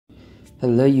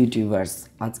Hello YouTubers,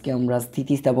 আজকে আমরা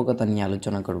স্থিতিস্থাপকতা নিয়ে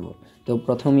আলোচনা করব। তো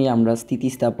প্রথমেই আমরা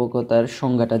স্থিতিস্থাপকতার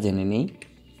সংজ্ঞাটা জেনে নিই।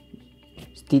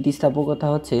 স্থিতিস্থাপকতা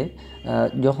হচ্ছে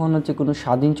যখন কোনো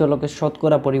স্বাধীন চলকের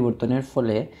শতকরা পরিবর্তনের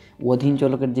ফলে অধীন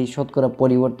চলকের যেই শতকরা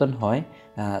পরিবর্তন হয়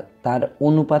তার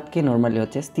অনুপাতকে নর্মালি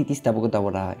স্থিতিস্থাপকতা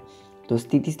বলা হয়। তো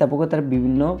স্থিতিস্থাপকতার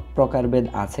বিভিন্ন প্রকারভেদ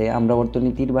আছে। আমরা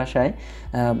অর্থনীতির ভাষায়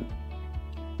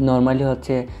নর্মালি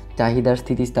চাহিদার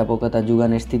স্থিতিস্থাপকতা,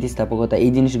 যোগানের স্থিতিস্থাপকতা,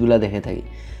 এই জিনিসগুলো দেখে থাকি।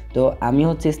 তো আমি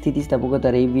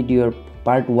স্থিতিস্থাপকতার এই ভিডিওর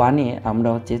পার্ট 1-এ আমরা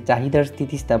চাহিদার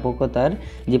স্থিতিস্থাপকতার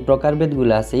যে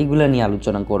প্রকারভেদগুলো আছে এইগুলো নিয়ে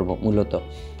আলোচনা করব মূলত।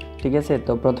 ঠিক আছে,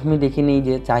 তো প্রথমে দেখে নিই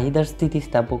যে চাহিদার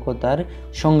স্থিতিস্থাপকতার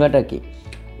সংজ্ঞাটা কি।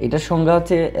 এটার সংজ্ঞা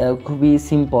খুবই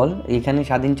সিম্পল। এখানে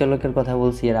স্বাধীন চলকের কথা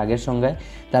বলছি এর আগের সংজ্ঞায়।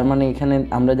 তার মানে এখানে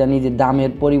আমরা জানি যে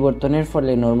দামের পরিবর্তনের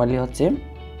ফলে নর্মালি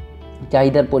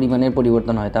চাহিদার পরিমাণের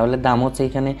পরিবর্তন হয়। তাহলে দাম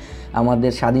এখানে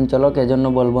আমাদের স্বাধীন চলক। এজন্য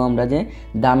বলবো আমরা যে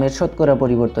দামের শতকরা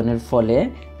পরিবর্তনের ফলে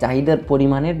চাহিদার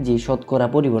পরিমাণের যে শতকরা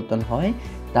পরিবর্তন হয়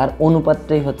তার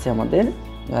অনুপাতটাই আমাদের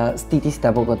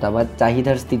স্থিতিস্থাপকতা বা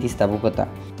চাহিদার স্থিতিস্থাপকতা।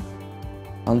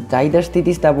 চাহিদার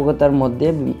স্থিতিস্থাপকতার মধ্যে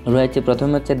রয়েছে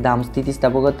প্রথমে দাম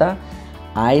স্থিতিস্থাপকতা,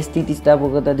 আয়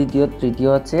স্থিতিস্থাপকতা,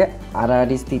 তৃতীয়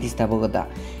আড়াআড়ি স্থিতিস্থাপকতা।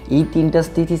 এই তিনটা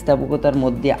স্থিতিস্থাপকতার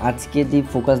মধ্যে আজকে যে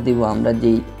ফোকাস দিব আমরা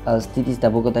যেই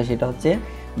স্থিতিস্থাপকতা সেটা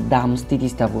দাম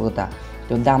স্থিতিস্থাপকতা।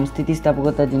 তো দাম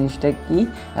স্থিতিস্থাপকতা জিনিসটা কি,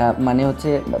 মানে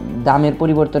দামের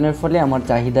পরিবর্তনের ফলে আমার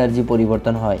চাহিদার যে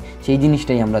পরিবর্তন হয় সেই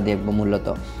জিনিসটাই আমরা দেখব মূলত।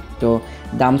 তো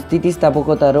দাম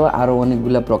স্থিতিস্থাপকতারও আরও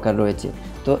অনেকগুলো প্রকার রয়েছে।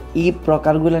 তো এই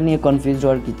প্রকারগুলো নিয়ে কনফিউজ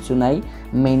হওয়ার কিছু নাই।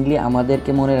 মেইনলি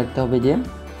আমাদেরকে মনে রাখতে হবে যে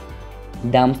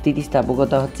দাম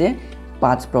স্থিতিস্থাপকতা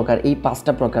 5 প্রকার। এই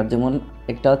 5টা প্রকার, যেমন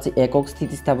একটা একক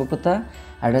স্থিতিস্থাপকতা,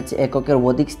 আর এককের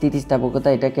অধিক স্থিতিস্থাপকতা,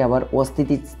 এটাকে আবার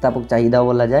অস্থিতিস্থাপক চাহিদা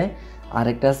বলা যায়। আর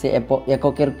একটা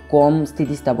এককের কম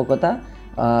স্থিতিস্থাপকতা,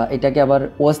 এটাকে আবার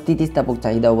অস্থিতিস্থাপক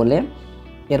চাহিদা বলে।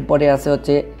 এরপরে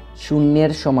আছে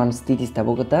শূন্যের সমান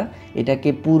স্থিতিস্থাপকতা, এটাকে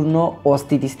পূর্ণ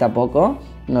অস্থিতিস্থাপক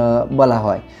বলা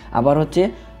হয়। আবার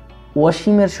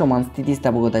অসীমের সমান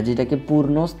স্থিতিস্থাপকতা, যেটাকে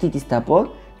পূর্ণ স্থিতিস্থাপক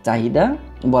চাহিদা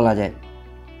বলা যায়।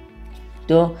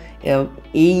 তো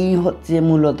এই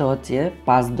মূলত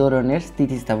 5 ধরনের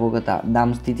স্থিতিস্থাপকতা, দাম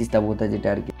স্থিতিস্থাপকতা যেটা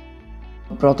আর কি।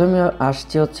 প্রথমে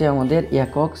আসছে আমাদের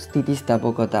একক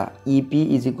স্থিতিস্থাপকতা, ইপি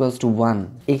ইজ ইকুয়ালস টু 1।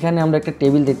 এখানে আমরা একটা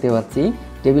টেবিল দেখতে পাচ্ছি।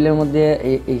 টেবিলের মধ্যে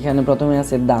এখানে প্রথমে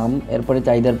আছে দাম, এরপরে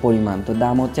চাহিদার পরিমাণ। তো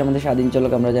দাম আমাদের স্বাধীন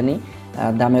চলক, আমরা জানি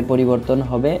দামের পরিবর্তন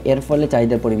হবে, এর ফলে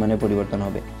চাহিদার পরিমাণে পরিবর্তন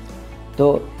হবে। তো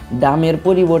দামের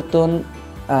পরিবর্তন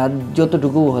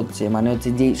যতটুকু মানে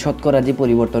যে শতকরা যে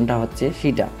পরিবর্তনটা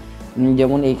সেটা,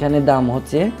 যেমন এখানে দাম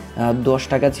 10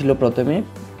 টাকা ছিল প্রথমে,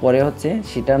 পরে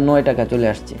সেটা 9 টাকা চলে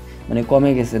আসছে, মানে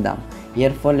কমে গেছে দাম।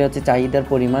 এর ফলে চাহিদার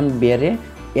পরিমাণ বেড়ে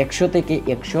 100 থেকে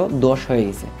 110 হয়ে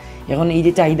গেছে। এখন এই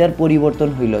যে চাহিদার পরিবর্তন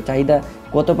হইলো, চাহিদা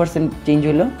কত % চেঞ্জ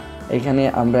হইলো, এখানে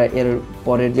আমরা এর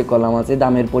পরের যে কলাম আছে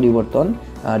দামের পরিবর্তন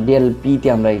ডেল পিতে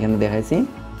আমরা এখানে দেখাইছি।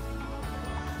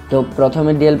 তো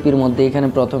প্রথমে ডিএলপির মধ্যে এখানে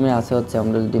প্রথমে আছে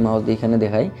আমরা যদি মাউস দিয়ে এখানে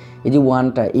দেখাই, এই যে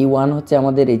 1টা, এই 1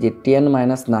 আমাদের এই যে 10 -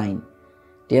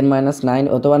 9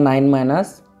 অথবা 9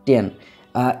 - 10,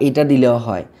 এটা দিলেও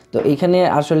হয়। তো এখানে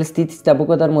আসলে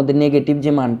স্থিতিস্থাপকতার মধ্যে নেগেটিভ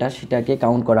যে মানটা সেটাকে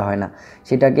কাউন্ট করা হয় না,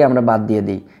 সেটাকে আমরা বাদ দিয়ে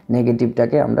দিই,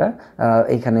 নেগেটিভটাকে আমরা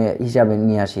এখানে হিসাবে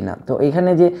নিয়ে আসি না। তো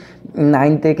এখানে যে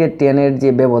 9 থেকে 10-এর যে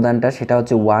ব্যবধানটা সেটা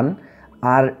 1,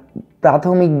 আর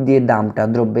প্রাথমিক যে দামটা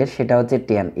দ্রব্যের সেটা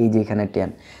 10, এই যে এখানে 10।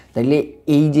 তাইলে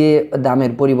এই যে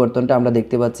দামের পরিবর্তনটা আমরা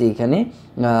দেখতে পাচ্ছি এখানে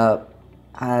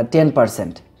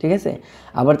 10%, ঠিক আছে।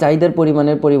 আবার চাহিদার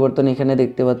পরিমাণের পরিবর্তন এখানে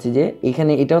দেখতে পাচ্ছি যে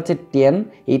এখানে এটা 10,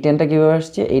 এই 10টা কীভাবে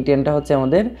আসছে, এই 10টা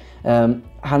আমাদের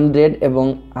 100 এবং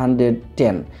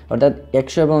 110, অর্থাৎ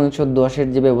 100 এবং 110-এর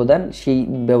যে ব্যবধান, সেই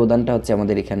ব্যবধানটা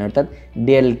আমাদের এখানে, অর্থাৎ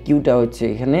ডেল কিউটা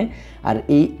এখানে। আর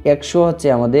এই 100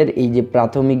 আমাদের এই যে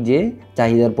প্রাথমিক যে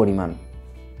চাহিদার পরিমাণ,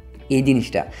 এই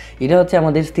জিনিসটা, এটা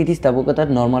আমাদের স্থিতিস্থাপকতার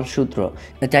নর্মাল সূত্র।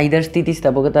 চাহিদার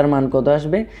স্থিতিস্থাপকতার মান কত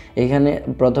আসবে, এখানে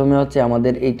প্রথমে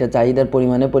আমাদের এইটা চাহিদার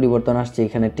পরিমাণে পরিবর্তন আসছে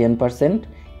এখানে 10%,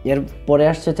 এর পরে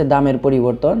আসছে দামের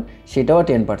পরিবর্তন, সেটাও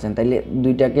 10%। তাইলে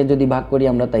দুইটাকে যদি ভাগ করি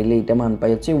আমরা, তাইলে এইটা মান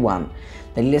পাই 1।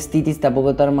 তাইলে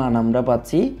স্থিতিস্থাপকতার মান আমরা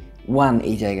পাচ্ছি 1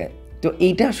 এই জায়গায়। তো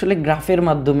এইটা আসলে গ্রাফের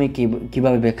মাধ্যমে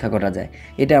কীভাবে ব্যাখ্যা করা যায়,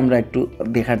 এটা আমরা একটু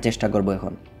দেখার চেষ্টা করব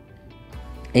এখন।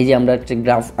 এই যে আমরা একটা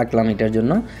গ্রাফ আঁকলাম, এটার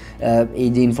জন্য এই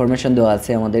যে ইনফরমেশন দেওয়া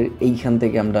আছে আমাদের, এইখান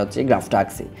থেকে আমরা গ্রাফটা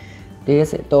আঁকছি, ঠিক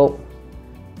আছে। তো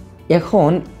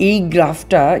এখন এই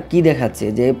গ্রাফটা কি দেখাচ্ছে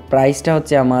যে প্রাইসটা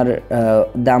হচ্ছে আমার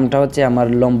দামটা হচ্ছে আমার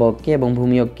লম্ব অক্ষে এবং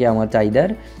ভূমি অক্ষে আমার চাহিদার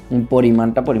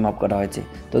পরিমাণটা পরিমাপ করা হয়েছে।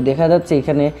 তো দেখা যাচ্ছে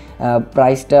এখানে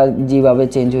প্রাইসটা যেভাবে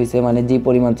চেঞ্জ হয়েছে, মানে যে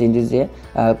পরিমাণ চেঞ্জ হয়েছে,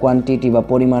 কোয়ান্টিটি বা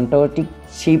পরিমাণটাও ঠিক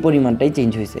সেই পরিমাণটাই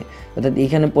চেঞ্জ হয়েছে। অর্থাৎ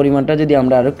এখানে পরিমাণটা যদি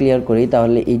আমরা আরও ক্লিয়ার করি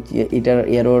তাহলে এটার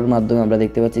এরোর মাধ্যমে আমরা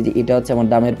দেখতে পাচ্ছি যে এটা হচ্ছে আমার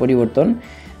দামের পরিবর্তন।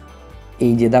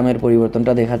 এই যে দামের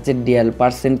পরিবর্তনটা দেখাচ্ছে DL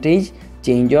percentage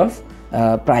change of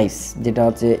price, যেটা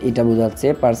হচ্ছে এটা বোঝাচ্ছে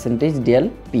পার্সেন্টেজ ডিএল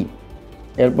পি।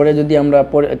 এরপরে যদি আমরা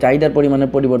চাহিদার পরিমাণের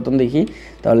পরিবর্তন দেখি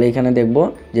তাহলে এখানে দেখব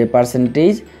যে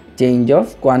percentage change of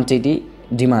quantity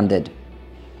demanded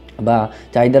বা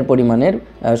চাহিদার পরিমাণের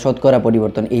শতকরা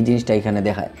পরিবর্তন, এই জিনিসটা এখানে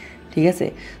দেখায়। ঠিক আছে,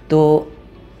 তো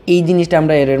এই জিনিসটা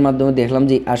আমরা এর মাধ্যমে দেখলাম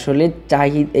যে আসলে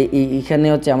এখানে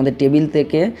হচ্ছে আমাদের টেবিল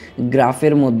থেকে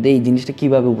গ্রাফের মধ্যে এই জিনিসটা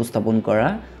কীভাবে উপস্থাপন করা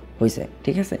হয়েছে।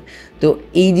 ঠিক আছে, তো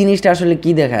এই জিনিসটা আসলে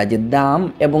কি দেখায় যে দাম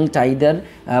এবং চাহিদার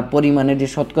পরিমাণের যে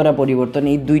শতকরা পরিবর্তন,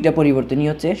 এই দুইটা পরিবর্তনই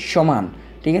হচ্ছে সমান।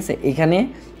 ঠিক আছে, এখানে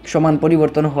সমান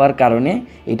পরিবর্তন হওয়ার কারণে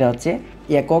এটা হচ্ছে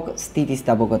একক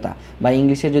স্থিতিস্থাপকতা, বা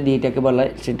ইংলিশে যদি এটাকে বলা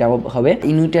হয় সেটা হবে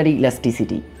ইউনিটারি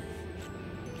ইলাস্টিসিটি।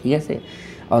 ঠিক আছে,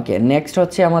 ওকে, নেক্সট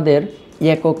হচ্ছে আমাদের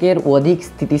এককের অধিক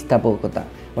স্থিতিস্থাপকতা,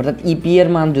 অর্থাৎ ইপি এর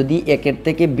মান যদি একের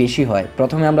থেকে বেশি হয়।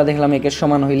 প্রথমে আমরা দেখলাম একের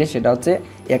সমান হইলে সেটা হচ্ছে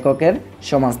এককের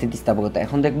সমান স্থিতিস্থাপকতা।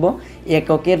 এখন দেখব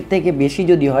এককের থেকে বেশি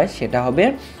যদি হয় সেটা হবে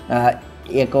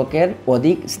এককের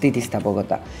অধিক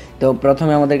স্থিতিস্থাপকতা। তো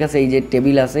প্রথমে আমাদের কাছে এই যে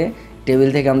টেবিল আছে, টেবিল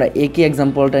থেকে আমরা একই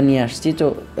এক্সাম্পলটা নিয়ে আসছি। তো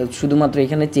শুধুমাত্র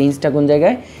এখানে চেঞ্জটা কোন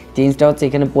জায়গায়, চেঞ্জটা হচ্ছে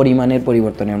এখানে পরিমাণের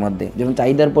পরিবর্তনের মধ্যে। যেমন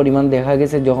চাহিদার পরিমাণ দেখা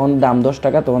গেছে যখন দাম 10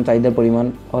 টাকা তখন চাহিদার পরিমাণ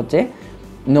হচ্ছে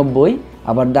 90,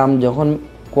 আবার দাম যখন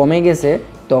কমে গেছে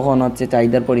তখন হচ্ছে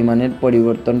চাহিদার পরিমাণের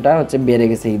পরিবর্তনটা হচ্ছে বেড়ে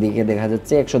গেছে, এই দিকে দেখা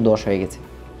যাচ্ছে 110 হয়ে গেছে।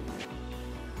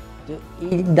 তো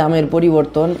এই দামের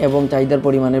পরিবর্তন এবং চাহিদার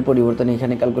পরিমাণের পরিবর্তন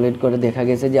এখানে ক্যালকুলেট করে দেখা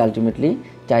গেছে যে আলটিমেটলি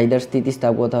চাহিদার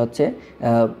স্থিতিস্থাপকতা হচ্ছে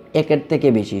একের থেকে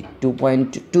বেশি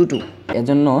 2.22।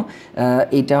 এজন্য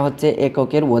এটা হচ্ছে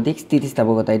এককের অধিক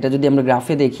স্থিতিস্থাপকতা। এটা যদি আমরা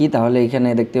গ্রাফে দেখি তাহলে এখানে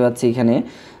দেখতে পাচ্ছি এখানে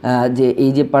যে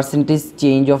এই যে পার্সেন্টেজ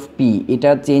চেঞ্জ অফ পি, এটা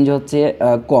চেঞ্জ হচ্ছে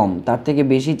কম, তার থেকে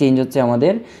বেশি চেঞ্জ হচ্ছে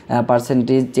আমাদের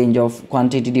percentage change of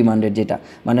quantity demanded, যেটা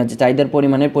মানে হচ্ছে চাহিদার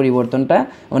পরিমাণের পরিবর্তনটা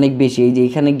অনেক বেশি। এই যে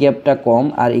এখানে গ্যাপটা কম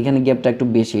আর এখানে গ্যাপটা একটু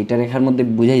বেশি, এটা রেখার মধ্যে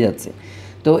বোঝাই যাচ্ছে।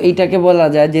 তো এইটাকে বলা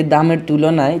যায় যে দামের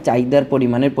তুলনায় চাহিদার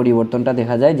পরিমাণের পরিবর্তনটা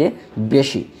দেখা যায় যে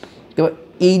বেশি। তো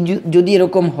এই যদি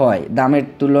এরকম হয়, দামের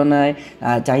তুলনায়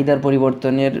চাহিদার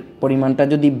পরিবর্তনের পরিমাণটা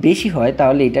যদি বেশি হয়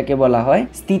তাহলে এটাকে বলা হয়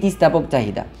স্থিতিস্থাপক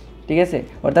চাহিদা। ঠিক আছে,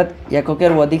 অর্থাৎ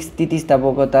এককের অধিক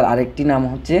স্থিতিস্থাপকতার আরেকটি নাম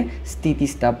হচ্ছে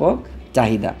স্থিতিস্থাপক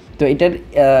চাহিদা। তো এটার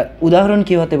উদাহরণ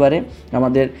কি হতে পারে,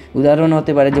 আমাদের উদাহরণ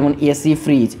হতে পারে যেমন এসি,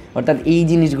 ফ্রিজ, অর্থাৎ এই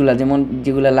জিনিসগুলা যেমন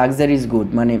যেগুলো লাক্সারিজ গুড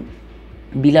মানে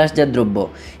বিলাসজাত দ্রব্য,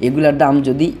 এগুলার দাম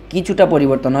যদি কিছুটা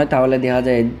পরিবর্তন হয় তাহলে দেখা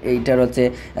যায় এইটার হচ্ছে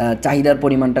চাহিদার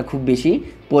পরিমাণটা খুব বেশি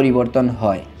পরিবর্তন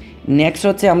হয়। নেক্সট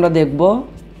হচ্ছে আমরা দেখব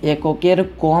এককের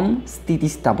কম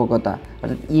স্থিতিস্থাপকতা,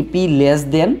 অর্থাৎ ইপি লেস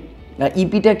দেন।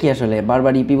 ইপিটা কি আসলে,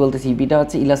 বারবার ইপি বলতেছি, ইপিটা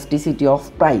হচ্ছে ইলাস্টিসিটি অফ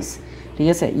প্রাইস। ঠিক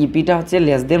আছে, ইপিটা হচ্ছে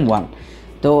লেস দেন 1।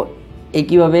 তো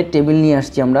একইভাবে টেবিল নিয়ে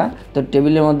আসছি আমরা, তো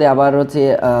টেবিলের মধ্যে আবার হচ্ছে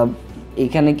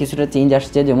এখানে কিছুটা চেঞ্জ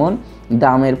আসছে, যেমন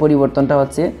দামের পরিবর্তনটা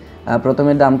হচ্ছে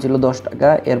প্রথমে দাম ছিল 10 টাকা,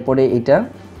 এরপরে এটা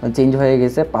চেঞ্জ হয়ে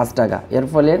গেছে 5 টাকা, এর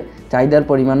ফলে চাহিদার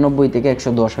পরিমাণ 90 থেকে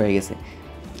 110 হয়ে গেছে।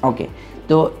 ওকে,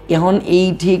 তো এখন এই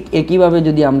ঠিক একইভাবে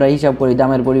যদি আমরা হিসাব করি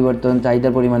দামের পরিবর্তন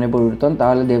চাহিদার পরিমাণের পরিবর্তন,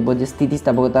 তাহলে দেখব যে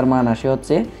স্থিতিস্থাপকতার মান আসে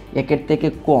হচ্ছে একের থেকে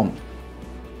কম।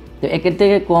 তো একের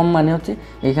থেকে কম মানে হচ্ছে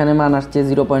এখানে মান আসছে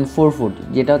 0.44,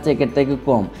 যেটা হচ্ছে একের থেকে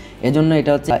কম, এজন্য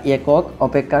এটা হচ্ছে একক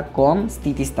অপেক্ষা কম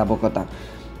স্থিতিস্থাপকতা।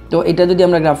 তো এটা যদি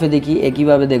আমরা গ্রাফে দেখি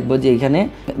একইভাবে দেখব যে এখানে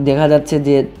দেখা যাচ্ছে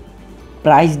যে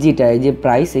প্রাইস, যেটা এই যে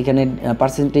প্রাইস, এখানে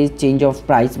পার্সেন্টেজ চেঞ্জ অফ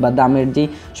প্রাইস বা দামের যে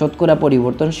শতকরা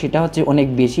পরিবর্তন সেটা হচ্ছে অনেক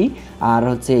বেশি, আর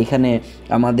হচ্ছে এখানে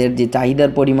আমাদের যে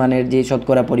চাহিদার পরিমাণের যে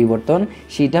শতকরা পরিবর্তন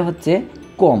সেটা হচ্ছে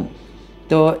কম।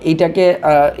 তো এইটাকে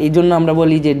এই জন্য আমরা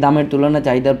বলি যে দামের তুলনায়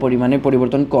চাহিদার পরিমাণের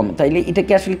পরিবর্তন কম। তাইলে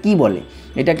এটাকে আসলে কি বলে,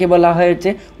 এটাকে বলা হয় হচ্ছে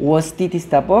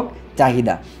অস্থিতিস্থাপক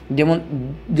চাহিদা। যেমন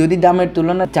যদি দামের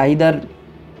তুলনায় চাহিদার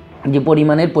যে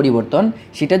পরিমাণের পরিবর্তন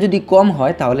সেটা যদি কম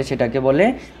হয় তাহলে সেটাকে বলে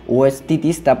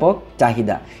অস্থিতিস্থাপক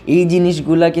চাহিদা। এই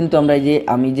জিনিসগুলা কিন্তু আমরা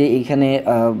আমি যে এইখানে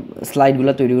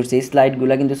স্লাইডগুলো তৈরি করছি, এই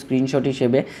স্লাইডগুলো কিন্তু স্ক্রিনশট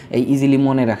হিসেবে ইজিলি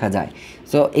মনে রাখা যায়।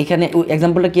 সো এখানে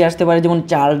এক্সাম্পলটা কি আসতে পারে, যেমন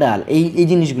চাল ডাল, এই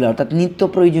জিনিসগুলো অর্থাৎ নিত্য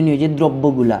প্রয়োজনীয় যে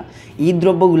দ্রব্যগুলা, এই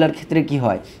দ্রব্যগুলোর ক্ষেত্রে কি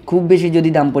হয়, খুব বেশি যদি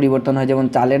দাম পরিবর্তন হয়, যেমন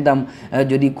চালের দাম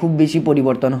যদি খুব বেশি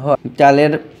পরিবর্তন হয়,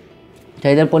 চালের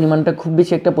চাহিদার পরিমাণটা খুব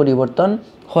বেশি একটা পরিবর্তন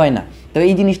হয় না। তো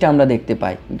এই জিনিসটা আমরা দেখতে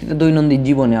পাই, এটা দৈনন্দিন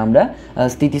জীবনে আমরা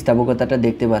স্থিতিস্থাপকতাটা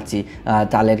দেখতে পাচ্ছি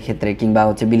চালের ক্ষেত্রে কিংবা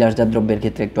হচ্ছে বিলাসজাত দ্রব্যের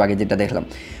ক্ষেত্রে, একটু আগে যেটা দেখলাম।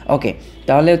 ওকে,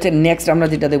 তাহলে হচ্ছে নেক্সট আমরা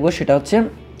যেটা দেখবো সেটা হচ্ছে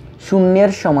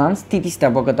শূন্যের সমান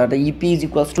স্থিতিস্থাপকতা, ইপি ইজ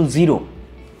ইকুয়ালস টু 0।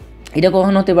 এটা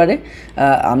কখন হতে পারে,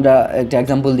 আমরা একটা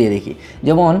এক্সাম্পল দিয়ে দেখি।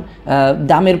 যেমন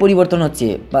দামের পরিবর্তন হচ্ছে,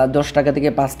 বা 10 টাকা থেকে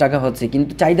 5 টাকা হচ্ছে,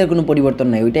 কিন্তু চাহিদার কোনো পরিবর্তন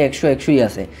নেই, ওইটা 100-100ই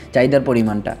আছে চাহিদার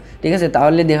পরিমাণটা, ঠিক আছে।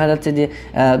 তাহলে দেখা যাচ্ছে যে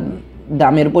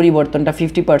দামের পরিবর্তনটা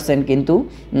 50%, কিন্তু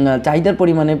চাহিদার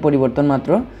পরিমাণের পরিবর্তন মাত্র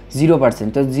 0%।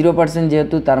 তো 0%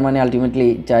 যেহেতু, তার মানে আলটিমেটলি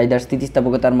চাহিদার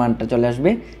স্থিতিস্থাপকতার মানটা চলে আসবে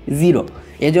 0।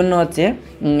 এজন্য হচ্ছে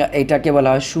এটাকে বলা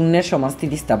হয় শূন্যের সমান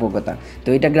স্থিতিস্থাপকতা। তো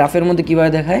এটা গ্রাফের মধ্যে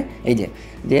কীভাবে দেখায়, এই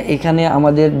যে এখানে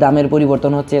আমাদের দামের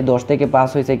পরিবর্তন হচ্ছে 10 থেকে 5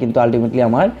 হয়েছে, কিন্তু আলটিমেটলি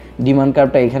আমার ডিমান্ড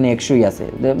কার্ভটা এখানে 100ই আছে,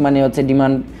 মানে হচ্ছে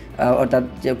ডিমান্ড, অর্থাৎ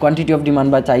কোয়ান্টিটি অফ ডিমান্ড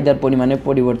বা চাহিদার পরিমাণের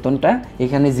পরিবর্তনটা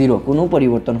এখানে 0, কোনো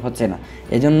পরিবর্তন হচ্ছে না।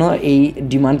 এজন্য এই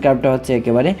ডিমান্ড কার্ভটা হচ্ছে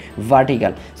একেবারে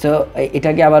ভার্টিক্যাল। সো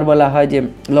এটাকে আবার বলা হয় যে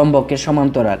লম্বকের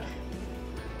সমান্তরাল।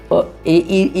 তো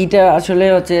এইটা আসলে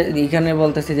হচ্ছে এখানে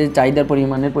বলতেছে যে চাহিদার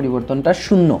পরিমাণের পরিবর্তনটা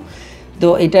 0। তো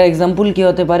এটার এক্সাম্পল কী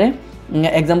হতে পারে,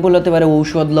 এক্সাম্পল হতে পারে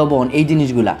ঔষধ, লবণ, এই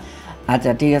জিনিসগুলা।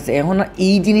 আচ্ছা ঠিক আছে, এখন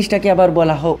এই জিনিসটাকে আবার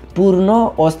বলা হোক পূর্ণ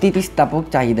অস্থিতিস্থাপক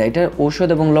চাহিদা। এটা ঔষধ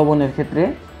এবং লবণের ক্ষেত্রে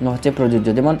হচ্ছে প্রযোজ্য।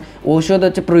 যেমন ঔষধ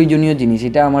হচ্ছে প্রয়োজনীয় জিনিস,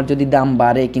 এটা আমার যদি দাম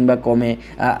বাড়ে কিংবা কমে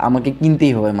আমাকে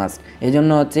কিনতেই হবে মাস্ট। এই জন্য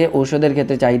হচ্ছে ঔষধের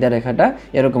ক্ষেত্রে চাহিদা রেখাটা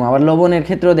এরকম। আবার লবণের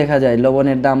ক্ষেত্রেও দেখা যায়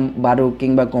লবণের দাম বাড়ুক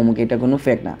কিংবা কমুক, এটা কোনো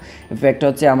ফ্যাক্ট না, ফ্যাক্ট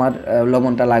হচ্ছে আমার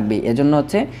লবণটা লাগবেই। এজন্য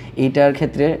হচ্ছে এইটার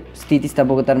ক্ষেত্রে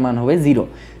স্থিতিস্থাপকতার মান হবে 0।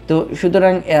 তো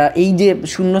সুতরাং এই যে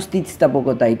শূন্য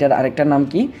স্থিতিস্থাপকতা, এটার আরেকটা নাম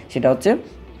কি, সেটা হচ্ছে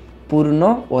পূর্ণ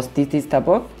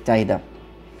অস্থিতিস্থাপক চাহিদা।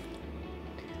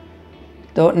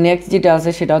 তো নেক্সট যেটা আছে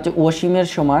সেটা হচ্ছে অসীমের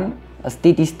সমান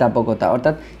স্থিতিস্থাপকতা,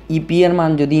 অর্থাৎ ইপি এর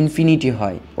মান যদি ইনফিনিটি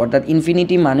হয়, অর্থাৎ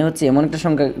ইনফিনিটি মানে হচ্ছে এমন একটা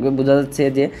সংখ্যা বোঝা যাচ্ছে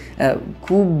যে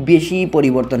খুব বেশি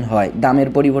পরিবর্তন হয়, দামের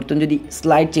পরিবর্তন যদি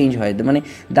স্লাইড চেঞ্জ হয়, মানে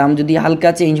দাম যদি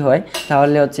হালকা চেঞ্জ হয়,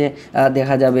 তাহলে হচ্ছে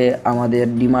দেখা যাবে আমাদের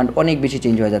ডিমান্ড অনেক বেশি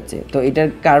চেঞ্জ হয়ে যাচ্ছে। তো এটার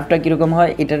কার্ভটা কীরকম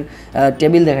হয়, এটার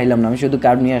টেবিল দেখাইলাম না, আমি শুধু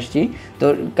কার্ভ নিয়ে আসছি। তো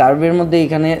কার্ভের মধ্যে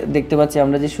এখানে দেখতে পাচ্ছি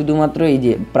আমরা যে শুধুমাত্র এই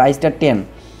যে প্রাইসটা 10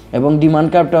 এবং ডিমান্ড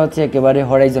কার্ভটা হচ্ছে একেবারে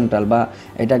হরাইজন্টাল, বা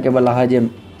এটাকে বলা হয় যে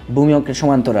ভূমিঅক্ষের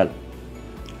সমান্তরাল।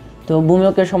 তো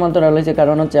ভূমিঅক্ষের সমান্তরাল হয়েছে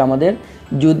কারণ হচ্ছে আমাদের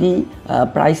যদি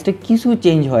প্রাইসটা কিছু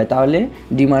চেঞ্জ হয়, তাহলে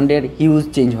ডিমান্ডের হিউজ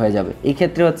চেঞ্জ হয়ে যাবে। এই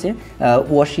ক্ষেত্রে হচ্ছে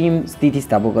অসীম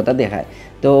স্থিতিস্থাপকতা দেখায়।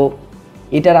 তো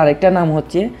এটার আরেকটা নাম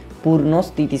হচ্ছে পূর্ণ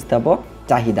স্থিতিস্থাপক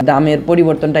চাহিদা, দামের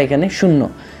পরিবর্তনটা এখানে 0।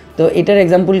 তো এটার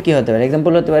এক্সাম্পল কী হতে পারে,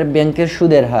 এক্সাম্পল হতে পারে ব্যাংকের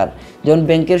সুদের হার। যেমন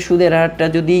ব্যাংকের সুদের হারটা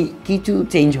যদি কিছু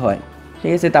চেঞ্জ হয়,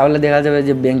 ঠিক আছে, তাহলে দেখা যাবে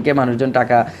যে ব্যাংকে মানুষজন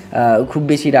টাকা খুব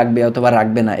বেশি রাখবে অথবা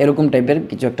রাখবে না, এরকম টাইপের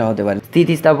কিছু একটা হতে পারে।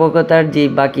 স্থিতিস্থাপকতার যে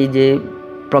বাকি যে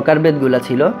প্রকারভেদগুলো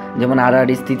ছিল, যেমন আর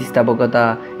স্থিতিস্থাপকতা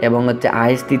এবং হচ্ছে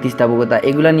আয় স্থিতিস্থাপকতা,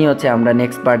 এগুলো নিয়ে হচ্ছে আমরা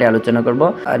নেক্সট পার্টে আলোচনা করব।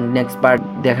 আর নেক্সট পার্ট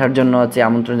দেখার জন্য হচ্ছে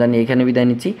আমন্ত্রণ জানিয়ে এখানে বিদায়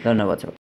নিচ্ছি। ধন্যবাদ।